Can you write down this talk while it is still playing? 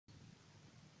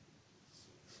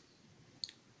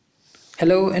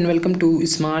Hello and welcome to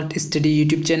smart study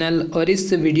YouTube channel. और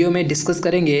इस video में डिस्कस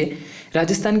करेंगे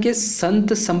राजस्थान के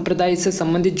संत संप्रदाय से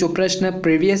संबंधित जो प्रश्न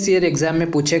प्रीवियस ईयर एग्जाम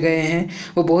में पूछे गए हैं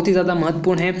वो बहुत ही ज़्यादा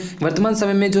महत्वपूर्ण हैं। वर्तमान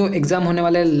समय में जो एग्ज़ाम होने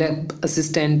वाले lab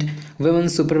assistant, women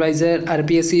supervisor,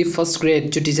 RPSC first grade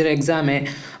जो टीचर एग्ज़ाम है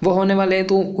वो होने वाले हैं,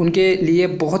 तो उनके लिए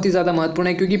बहुत ही ज़्यादा महत्वपूर्ण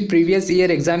है क्योंकि प्रीवियस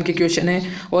ईयर एग्ज़ाम के क्वेश्चन हैं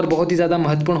और बहुत ही ज़्यादा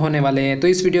महत्वपूर्ण होने वाले हैं। तो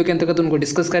इस वीडियो के अंतर्गत उनको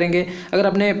डिस्कस करेंगे। अगर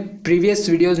आपने प्रीवियस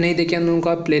वीडियोज़ नहीं देखे तो उनको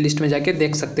आप प्ले लिस्ट में जाके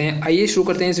देख सकते हैं। आइए शुरू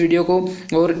करते हैं इस वीडियो को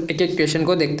और एक एक क्वेश्चन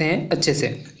को देखते हैं अच्छे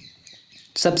से।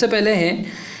 सबसे पहले है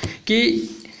कि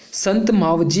संत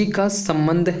मावजी का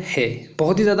संबंध है,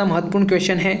 बहुत ही ज़्यादा महत्वपूर्ण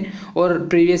क्वेश्चन है और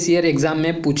प्रीवियस ईयर एग्जाम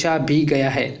में पूछा भी गया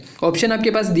है। ऑप्शन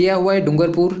आपके पास दिया हुआ है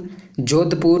डूंगरपुर,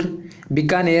 जोधपुर,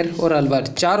 बीकानेर और अलवर।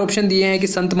 चार ऑप्शन दिए हैं कि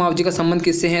संत मावजी का संबंध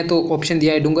किससे है, तो ऑप्शन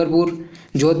दिया है डूंगरपुर,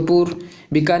 जोधपुर,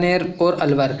 बीकानेर और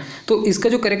अलवर। तो इसका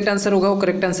जो करेक्ट आंसर होगा वो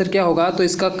करेक्ट आंसर क्या होगा, तो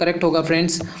इसका करेक्ट होगा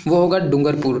फ्रेंड्स वो होगा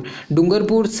डूंगरपुर।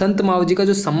 डूंगरपुर संत मावजी का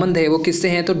जो संबंध है वो किससे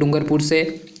है, तो डूंगरपुर से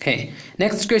है।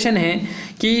 नेक्स्ट क्वेश्चन है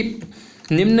कि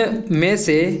निम्न में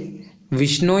से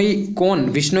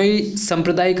विश्नोई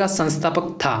संप्रदाय का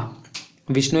संस्थापक था।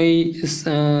 विश्नोई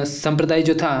संप्रदाय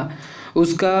जो था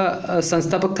उसका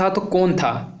संस्थापक था तो कौन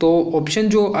था, तो ऑप्शन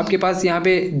जो आपके पास यहाँ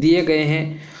पे दिए गए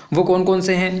हैं वो कौन कौन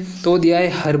से हैं, तो दिया है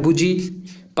हरबूजी,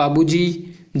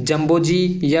 पाबूजी,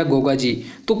 जम्बोजी या गोगाजी।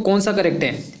 तो कौन सा करेक्ट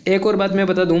है। एक और बात मैं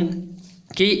बता दूं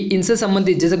कि इनसे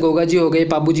संबंधित जैसे गोगाजी हो गए,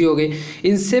 पाबूजी हो गए,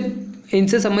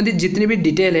 इनसे संबंधित जितनी भी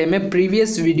डिटेल है मैं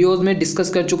प्रीवियस वीडियोस में डिस्कस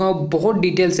कर चुका हूँ, बहुत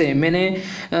डिटेल से। मैंने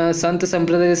संत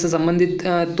संप्रदाय से संबंधित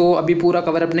तो अभी पूरा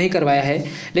कवर अप नहीं करवाया है,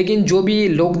 लेकिन जो भी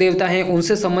लोक देवता हैं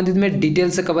उनसे संबंधित मैं डिटेल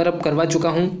से कवर अप करवा चुका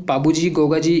हूँ। पाबूजी,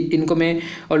 गोगाजी इनको मैं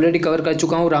ऑलरेडी कवर कर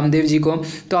चुका हूँ, रामदेव जी को,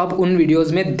 तो आप उन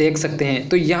वीडियोज़ में देख सकते हैं।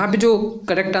 तो यहाँ पर जो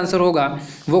करेक्ट आंसर होगा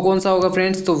वो कौन सा होगा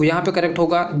फ्रेंड्स, तो यहाँ पर करेक्ट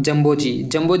होगा जम्बोजी।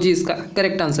 जम्बोजी इसका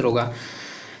करेक्ट आंसर होगा।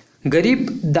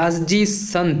 गरीब दास जी,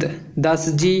 संत दास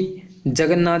जी,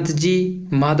 जगन्नाथ जी,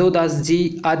 माधव दास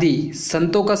जी आदि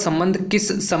संतों का संबंध किस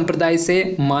संप्रदाय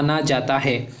से माना जाता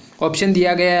है। ऑप्शन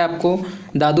दिया गया है आपको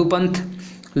दादू पंथ,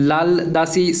 लाल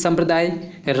दासी संप्रदाय,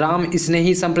 राम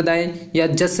स्नेही संप्रदाय या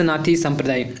जसनाथी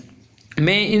संप्रदाय।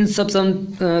 मैं इन सब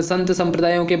संत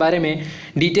संप्रदायों के बारे में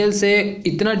डिटेल से,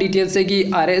 इतना डिटेल से कि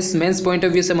RS mains point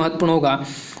of view से महत्वपूर्ण होगा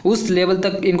उस लेवल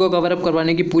तक इनको कवर अप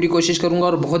करवाने की पूरी कोशिश करूंगा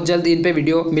और बहुत जल्द इन पे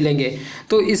वीडियो मिलेंगे।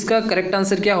 तो इसका करेक्ट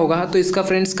आंसर क्या होगा, तो इसका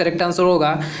फ्रेंड्स करेक्ट आंसर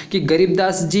होगा कि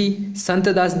गरीबदास जी, संत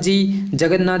दास जी,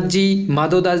 जगन्नाथ जी,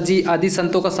 माधव दास जी आदि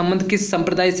संतों का संबंध किस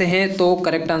संप्रदाय से है, तो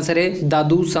करेक्ट आंसर है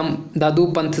दादू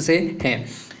पंथ से है।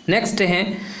 नेक्स्ट है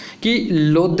कि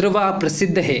लोद्रवा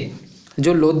प्रसिद्ध है।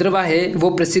 जो लोद्रवा है वो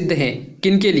प्रसिद्ध है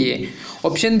किन के लिए।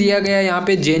 ऑप्शन दिया गया है यहाँ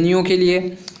पे जैनियों के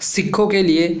लिए, सिखों के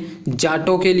लिए,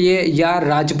 जाटों के लिए या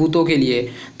राजपूतों के लिए।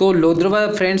 तो लोद्रवा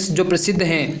फ्रेंड्स जो प्रसिद्ध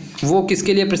हैं वो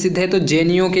किसके लिए प्रसिद्ध है, तो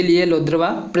जैनियों के लिए लोद्रवा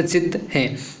प्रसिद्ध है।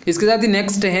 इसके साथ ही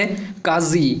नेक्स्ट है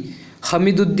काजी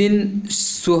हमीदुद्दीन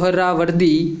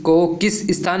सुहरावर्दी को किस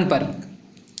स्थान पर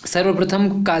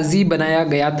सर्वप्रथम काजी बनाया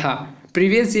गया था।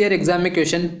 प्रीवियस ईयर एग्जाम में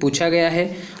क्वेश्चन पूछा गया है।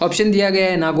 ऑप्शन दिया गया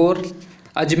है नागौर,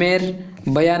 अजमेर,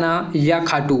 बयाना या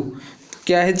खाटू।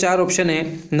 क्या है, चार ऑप्शन है,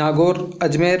 नागौर,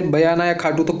 अजमेर, बयाना या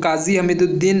खाटू। तो काजी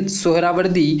हमीदुद्दीन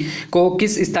सोहरावर्दी को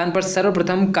किस स्थान पर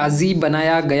सर्वप्रथम काजी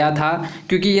बनाया गया था,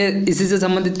 क्योंकि ये इसी से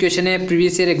संबंधित क्वेश्चन है,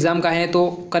 प्रीवियस ईयर एग्जाम का है, तो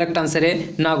करेक्ट आंसर है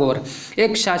नागौर।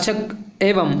 एक शासक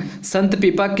एवं संत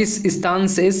पीपा किस स्थान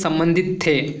से संबंधित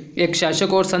थे। एक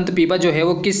शासक और संत पीपा जो है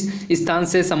वो किस स्थान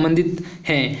से संबंधित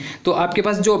हैं, तो आपके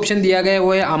पास जो ऑप्शन दिया गया है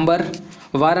वो है अंबर,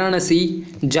 वाराणसी,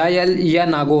 जायल या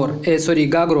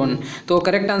गागरोन। तो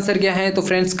करेक्ट आंसर क्या है, तो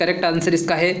फ्रेंड्स करेक्ट आंसर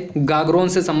इसका है गागरोन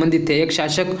से संबंधित थे। एक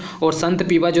शासक और संत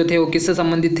पीपा जो थे वो किससे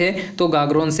संबंधित थे, तो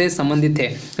गागरोन से संबंधित थे।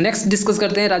 नेक्स्ट डिस्कस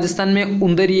करते हैं राजस्थान में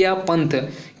उंदरिया पंथ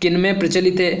किन में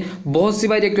प्रचलित है। बहुत सी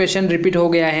बार ये क्वेश्चन रिपीट हो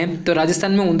गया है। तो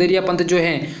राजस्थान में उंदरिया पंथ जो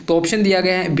है, तो ऑप्शन दिया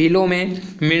गया है भीलों में,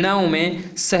 मीणाओं में,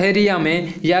 सहरिया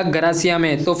में या गरासिया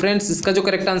में। तो फ्रेंड्स इसका जो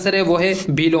करेक्ट आंसर है वो है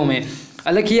भीलों में।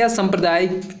 अलखिया संप्रदाय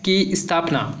की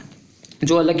स्थापना,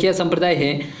 जो अलखिया संप्रदाय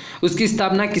है उसकी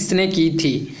स्थापना किसने की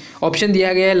थी। ऑप्शन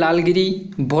दिया गया है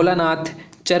लालगिरी, भोलानाथ,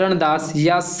 चरणदास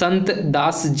या संत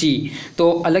दास जी। तो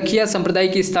अलखिया संप्रदाय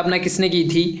की स्थापना किसने की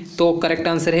थी, तो करेक्ट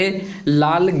आंसर है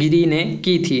लालगिरी ने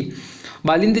की थी।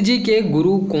 बालिंद जी के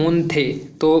गुरु कौन थे,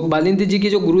 तो बालिंद जी के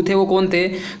जो गुरु थे वो कौन थे,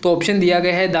 तो ऑप्शन दिया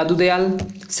गया है दादू दयाल,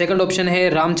 सेकंड ऑप्शन है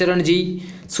रामचरण जी,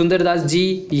 सुंदरदास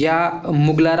जी या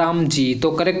मुगलाराम जी। तो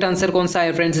करेक्ट आंसर कौन सा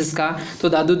है फ्रेंड्स इसका, तो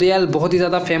दादू दयाल बहुत ही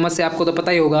ज़्यादा फेमस है, आपको तो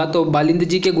पता ही होगा। तो बालिंद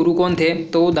जी के गुरु कौन थे,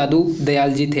 तो दादू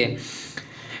दयाल जी थे।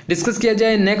 डिस्कस किया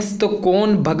जाए नेक्स्ट, तो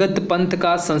कौन भगत पंथ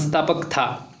का संस्थापक था।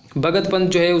 भगत पंथ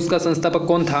जो है उसका संस्थापक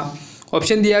कौन था।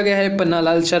 ऑप्शन दिया गया है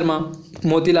पन्नालाल शर्मा,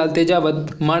 मोतीलाल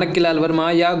तेजावत, माणक्यलाल वर्मा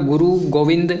या गुरु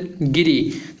गोविंद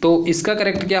गिरी। तो इसका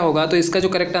करेक्ट क्या होगा? तो इसका जो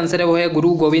करेक्ट आंसर है वो है गुरु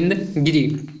गोविंद गिरी।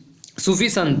 सूफी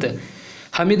संत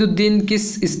हमीदुद्दीन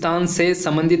किस स्थान से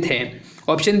संबंधित है?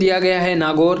 ऑप्शन दिया गया है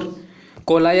नागौर,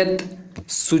 कोलायत,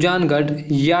 सुजानगढ़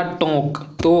या टोंक।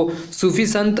 तो सूफी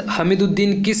संत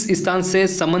हमीदुद्दीन किस स्थान से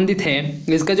संबंधित है?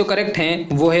 इसका जो करेक्ट है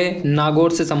वो है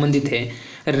नागौर से संबंधित है।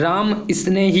 राम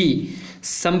स्नेही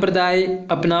संप्रदाय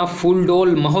अपना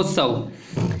फूलडोल महोत्सव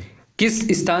किस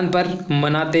स्थान पर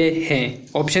मनाते हैं?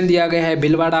 ऑप्शन दिया गया है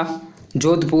भीलवाड़ा,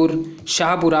 जोधपुर,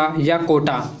 शाहपुरा या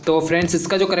कोटा। तो फ्रेंड्स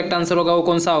इसका जो करेक्ट आंसर होगा वो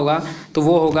कौन सा होगा? तो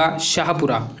वो होगा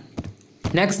शाहपुरा।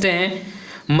 नेक्स्ट है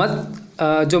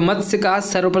जो मत्स्य का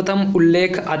सर्वप्रथम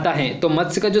उल्लेख आता है। तो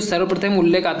मत्स्य का जो सर्वप्रथम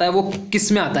उल्लेख आता है वो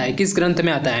किस में आता है, किस ग्रंथ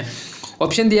में आता है?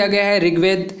 ऑप्शन दिया गया है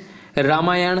ऋग्वेद,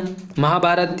 रामायण,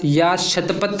 महाभारत या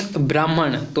शतपथ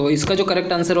ब्राह्मण। तो इसका जो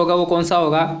करेक्ट आंसर होगा वो कौन सा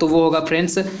होगा? तो वो होगा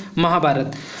फ्रेंड्स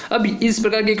महाभारत। अब इस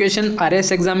प्रकार के क्वेश्चन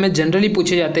आरएस एग्जाम में जनरली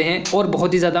पूछे जाते हैं और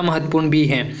बहुत ही ज़्यादा महत्वपूर्ण भी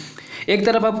हैं। एक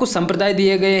तरफ आपको संप्रदाय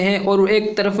दिए गए हैं और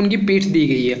एक तरफ उनकी पीठ दी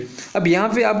गई है। अब यहाँ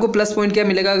पे आपको प्लस पॉइंट क्या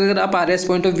मिलेगा? अगर आप आरएस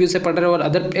पॉइंट ऑफ व्यू से पढ़ रहे हो और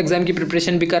अदर एग्जाम की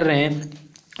प्रिपरेशन भी कर रहे हैं,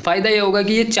 फ़ायदा ये होगा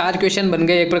कि ये 4 क्वेश्चन बन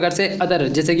गए एक प्रकार से अदर,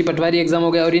 जैसे कि पटवारी एग्जाम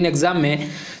हो गया, और इन एग्जाम में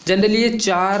जनरली ये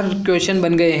 4 क्वेश्चन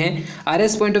बन गए हैं।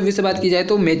 आरएस पॉइंट ऑफ व्यू से बात की जाए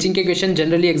तो मैचिंग के क्वेश्चन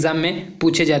जनरली एग्जाम में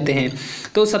पूछे जाते हैं।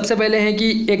 तो सबसे पहले है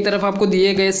कि एक तरफ आपको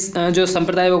दिए गए जो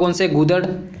संप्रदाय वो कौन से? गूदड़,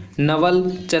 नवल,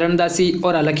 चरणदासी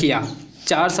और अलखिया।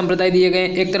 4 संप्रदाय दिए गए।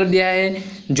 एक तरफ दिया है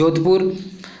जोधपुर,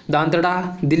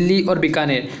 दांतड़ा, दिल्ली और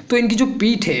बीकानेर। तो इनकी जो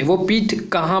पीठ है वो पीठ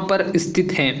कहाँ पर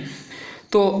स्थित है?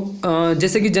 तो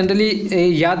जैसे कि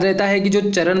जनरली याद रहता है कि जो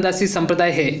चरणदासी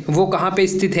संप्रदाय है वो कहाँ पे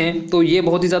स्थित है। तो ये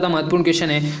बहुत ही ज़्यादा महत्वपूर्ण क्वेश्चन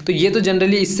है। तो ये तो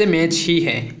जनरली इससे मैच ही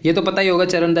है, ये तो पता ही होगा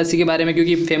चरणदासी के बारे में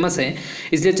क्योंकि फेमस है,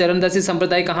 इसलिए चरणदासी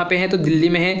संप्रदाय कहाँ पे है? तो दिल्ली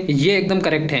में है, ये एकदम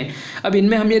करेक्ट है। अब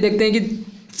इनमें हम ये देखते हैं कि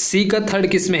सी का थर्ड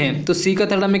किस में है? तो सी का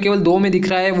थर्ड हमें केवल 2 में दिख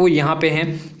रहा है, वो यहाँ पे है।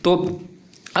 तो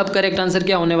अब करेक्ट आंसर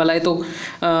क्या होने वाला है? तो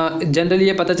जनरली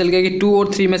ये पता चल गया कि 2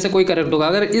 और 3 में से कोई करेक्ट होगा।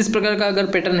 अगर इस प्रकार का अगर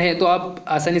पैटर्न है तो आप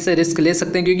आसानी से रिस्क ले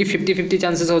सकते हैं क्योंकि 50-50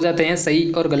 चांसेस हो जाते हैं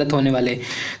सही और गलत होने वाले।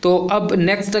 तो अब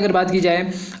नेक्स्ट अगर बात की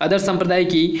जाए अदर संप्रदाय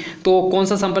की, तो कौन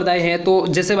सा संप्रदाय है? तो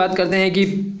जैसे बात करते हैं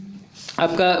कि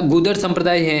आपका गूदड़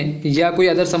संप्रदाय है या कोई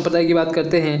अदर संप्रदाय की बात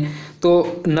करते हैं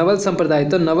तो नवल संप्रदाय।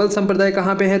 तो नवल संप्रदाय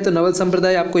कहाँ पे है? तो नवल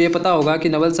संप्रदाय आपको ये पता होगा कि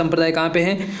नवल संप्रदाय कहाँ पे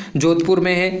है? जोधपुर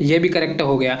में है, ये भी करेक्ट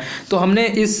हो गया। तो हमने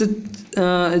इस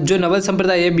जो नवल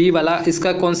संप्रदाय है बी वाला,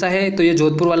 इसका कौन सा है? तो ये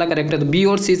जोधपुर वाला करेक्ट है। तो बी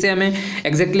और सी से हमें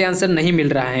एग्जैक्टली आंसर नहीं मिल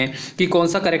रहा है कि कौन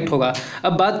सा करेक्ट होगा।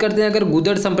 अब बात करते हैं अगर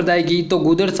गूदड़ संप्रदाय की, तो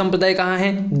गूदड़ संप्रदाय कहाँ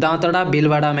है? दांतड़ा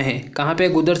भीलवाड़ा में है। कहाँ पे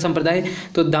गूदड़ संप्रदाय?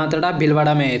 तो दांतड़ा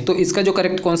भीलवाड़ा में है। तो इसका जो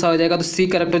करेक्ट कौन सा हो जाएगा? तो सी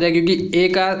करेक्ट हो जाएगा क्योंकि ए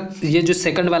का ये जो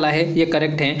सेकंड वाला है ये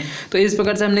करेक्ट है। तो इस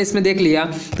प्रकार से हमने इसमें देख लिया।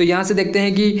 तो यहाँ से देखते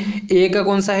हैं कि ए का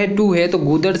कौन सा है? 2 है। तो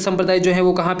गूदड़ संप्रदाय जो है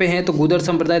वो कहाँ पे है? तो गूदड़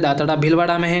संप्रदाय दांतड़ा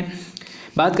भीलवाड़ा में है।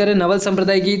 बात करें नवल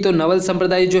संप्रदाय की, तो नवल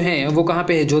संप्रदाय जो है वो कहाँ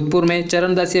पे है? जोधपुर में।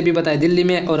 चरणदासी अभी बताया दिल्ली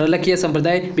में और अलखिया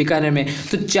संप्रदाय बीकानेर में।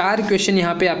 तो 4 क्वेश्चन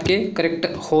यहाँ पे आपके करेक्ट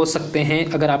हो सकते हैं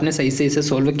अगर आपने सही से इसे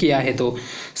सोल्व किया है तो।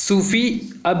 सूफी,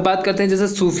 अब बात करते हैं जैसे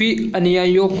सूफी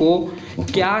अनुयायियों को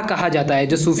क्या कहा जाता है?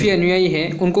 जो सूफी अनुयायी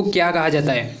हैं उनको क्या कहा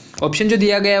जाता है? ऑप्शन जो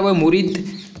दिया गया है वो मुरीद,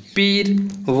 पीर,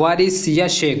 वारिस या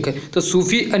शेख। तो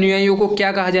सूफी अनुयायियों को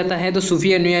क्या कहा जाता है? तो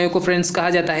सूफी अनुयायियों को फ्रेंड्स कहा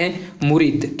जाता है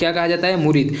मुरीद। क्या कहा जाता है?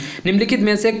 मुरीद। निम्नलिखित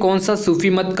में से कौन सा सूफी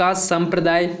मत का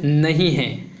संप्रदाय नहीं है?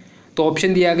 तो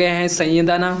ऑप्शन दिया गया है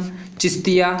सैयदाना,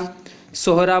 चिश्तिया,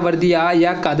 सोहरावर्दिया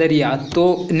या कादरिया।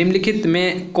 तो निम्नलिखित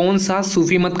में कौन सा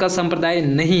सूफी मत का संप्रदाय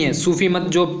नहीं है? सूफी मत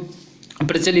जो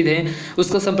प्रचलित है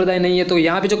उसका संप्रदाय नहीं है। तो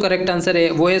यहाँ पे जो करेक्ट आंसर है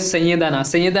वो है सैयदाना।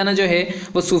 सैयदाना जो है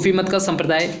वो सूफी मत का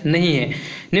संप्रदाय नहीं है।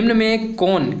 निम्न में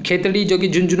कौन खेतड़ी, जो कि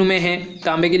झुंझुनू में है,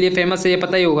 तांबे के लिए फेमस है, ये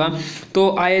पता ही होगा, तो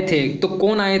आए थे? तो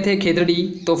कौन आए थे खेतड़ी?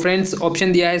 तो फ्रेंड्स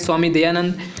ऑप्शन दिया है स्वामी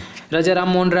दयानंद, राजा राम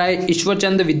मोहन राय,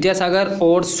 ईश्वरचंद विद्यासागर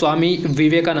और स्वामी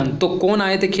विवेकानंद। तो कौन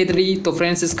आए थे खेतड़ी? तो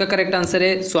फ्रेंड्स इसका करेक्ट आंसर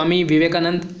है स्वामी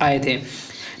विवेकानंद आए थे।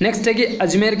 नेक्स्ट है कि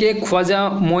अजमेर के ख्वाजा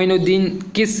मोइनुद्दीन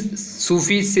किस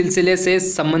सूफी सिलसिले से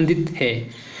संबंधित है?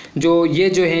 जो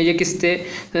है ये किससे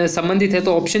संबंधित है?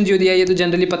 तो ऑप्शन जो दिया है ये तो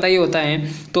जनरली पता ही होता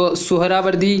है। तो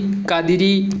सुहरावर्दी,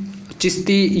 कादिरी,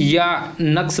 चिश्ती या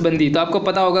नक्शबंदी। तो आपको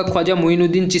पता होगा ख्वाजा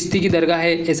मोइनुद्दीन चिश्ती की दरगाह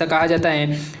है, ऐसा कहा जाता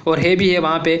है और है भी है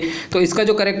वहाँ पे। तो इसका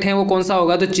जो करेक्ट है वो कौन सा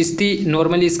होगा? तो चिश्ती।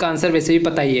 नॉर्मली इसका आंसर वैसे भी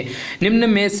पता ही है। निम्न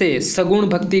में से सगुण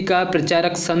भक्ति का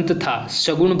प्रचारक संत था।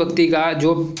 सगुण भक्ति का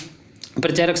जो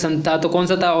प्रचारक संत था तो कौन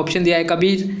सा था? ऑप्शन दिया है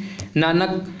कबीर,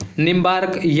 नानक,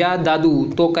 निम्बार्क या दादू।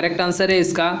 तो करेक्ट आंसर है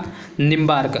इसका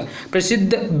निम्बार्क।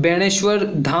 प्रसिद्ध बेणेश्वर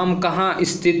धाम कहाँ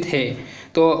स्थित है?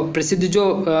 तो प्रसिद्ध जो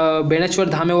बेणेश्वर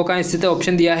धाम है वो कहाँ स्थित है?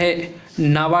 ऑप्शन दिया है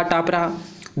नावा टापरा,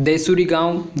 देसूरी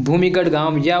गांव, भूमिगढ़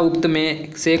गांव या उक्त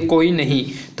में से कोई नहीं।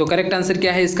 तो करेक्ट आंसर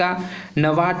क्या है इसका?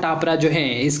 नवा टापरा जो है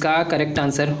इसका करेक्ट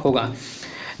आंसर होगा।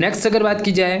 नेक्स्ट अगर बात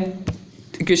की जाए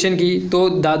क्वेश्चन की, तो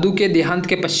दादू के देहांत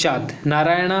के पश्चात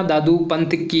नारायणा दादू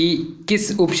पंथ की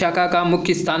किस उपशाखा का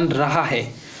मुख्य स्थान रहा है?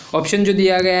 ऑप्शन जो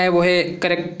दिया गया है वो है,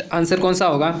 करेक्ट आंसर कौन सा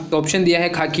होगा? तो ऑप्शन दिया है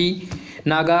खाकी,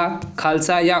 नागा,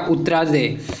 खालसा या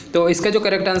उत्तरार्धेय। तो इसका जो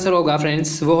करेक्ट आंसर होगा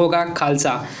फ्रेंड्स वो होगा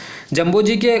खालसा।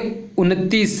 जम्बोजी के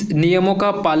 29 नियमों का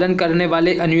पालन करने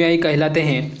वाले अनुयायी कहलाते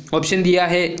हैं। ऑप्शन दिया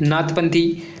है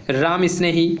नाथपंथी, राम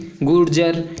स्नेही,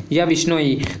 गुर्जर या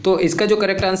विष्णोई। तो इसका जो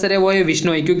करेक्ट आंसर है वो है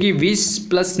विष्णोई, क्योंकि विष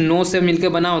प्लस नो से मिलकर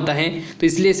बना होता है तो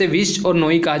इसलिए इसे विष और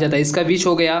नोई कहा जाता है। इसका विष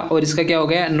हो गया और इसका क्या हो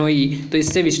गया? नोई, तो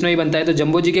इससे विष्णोई बनता है। तो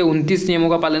जम्बोजी के 29 नियमों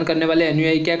का पालन करने वाले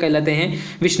अनुयायी क्या कहलाते हैं?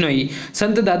 विष्णोई।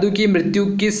 संत दादू की मृत्यु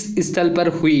किस स्थल पर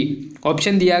हुई?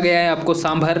 ऑप्शन दिया गया है आपको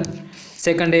सांभर,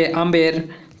 सेकंड है आम्बेर,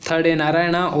 थर्ड है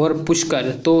नारायणा और पुष्कर।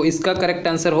 तो इसका करेक्ट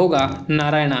आंसर होगा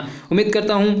नारायणा। उम्मीद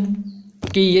करता हूँ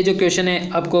कि ये जो क्वेश्चन है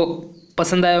आपको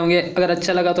पसंद आए होंगे। अगर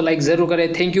अच्छा लगा तो लाइक ज़रूर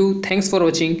करें। Thank you, thanks for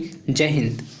watching. जय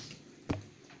हिंद।